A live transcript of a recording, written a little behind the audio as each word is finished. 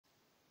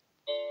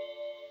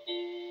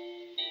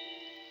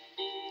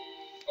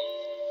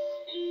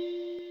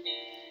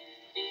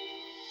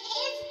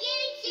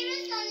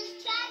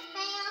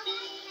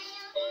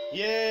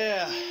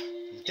Yeah,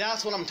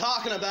 that's what I'm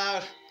talking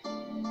about.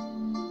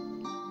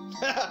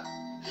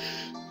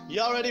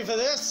 Y'all ready for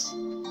this?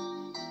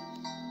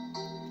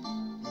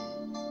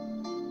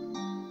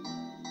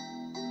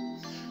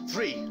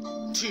 Three,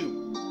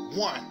 two,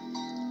 one.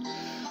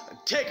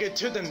 Take it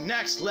to the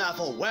next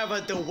level,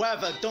 wherever the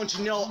weather. Don't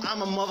you know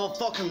I'm a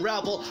motherfucking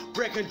rebel,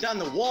 breaking down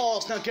the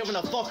walls, not giving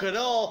a fuck at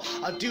all.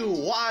 I do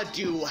what I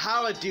do,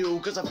 how I do,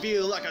 cause I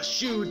feel like I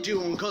should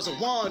do, and cause I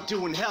want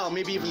to, and hell,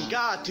 maybe even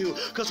God to.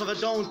 Cause if I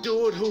don't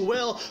do it, who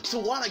will? So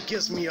what, it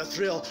gives me a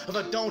thrill. If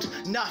I don't,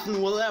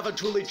 nothing will ever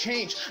truly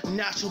change.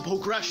 Natural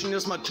progression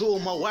is my tool,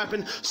 my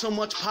weapon, so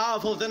much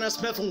powerful than a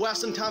Smith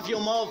Wesson. Time for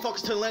your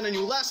motherfuckers to learn a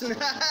new lesson.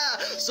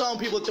 Some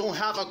people don't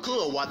have a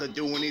clue what they're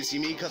doing.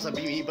 Eazy-E, cause I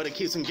be me, but it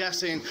keeps them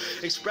guessing.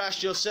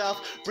 Express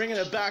yourself, bringing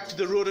it back to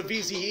the root of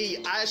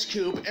Eazy-E, Ice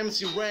Cube,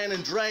 MC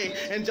N.W.A,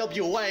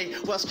 N.W.A,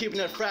 was keeping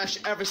it fresh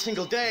every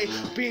single day.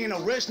 Being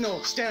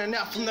original, standing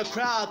out from the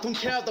crowd, don't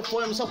care if the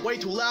volume's up way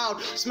too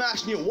loud,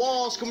 smashing your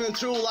walls, coming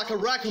through like a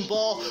wrecking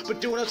ball,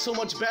 but doing it so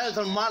much better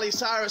than Miley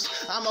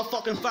Cyrus. I'm a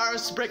fucking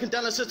virus, breaking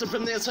down the system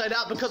from the inside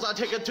out because I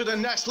take it to the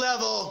next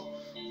level.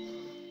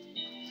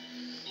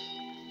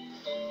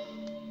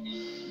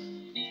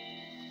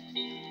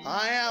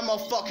 I am a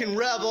fucking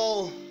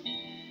rebel.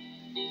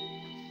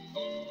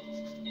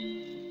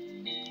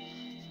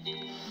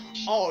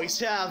 Always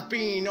have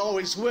been,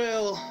 always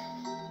will.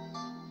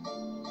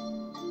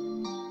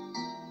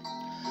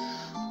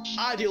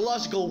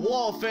 Ideological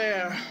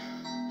warfare,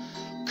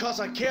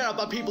 cause I care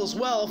about people's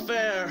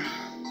welfare.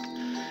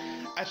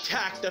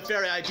 Attack the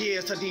very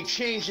ideas that need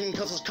changing,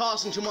 cause it's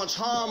causing too much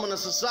harm in a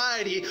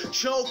society,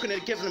 choking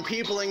it, giving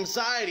people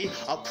anxiety.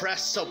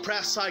 Oppressed,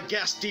 suppressed, I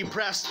guess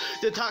depressed.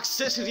 The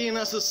toxicity in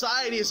a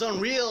society is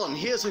unreal, and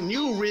here's a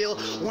new reel.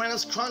 When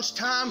it's crunch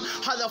time,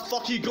 how the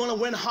fuck you gonna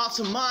win hearts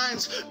and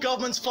minds?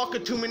 Government's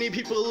fucking too many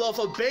people love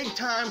a big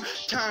time.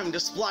 Time to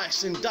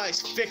splice and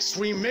dice, fix,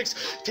 remix,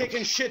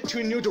 taking shit to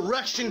a new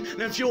direction.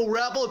 And if you're a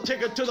rebel,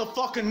 take it to the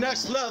fucking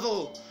next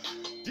level.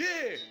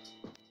 Yeah!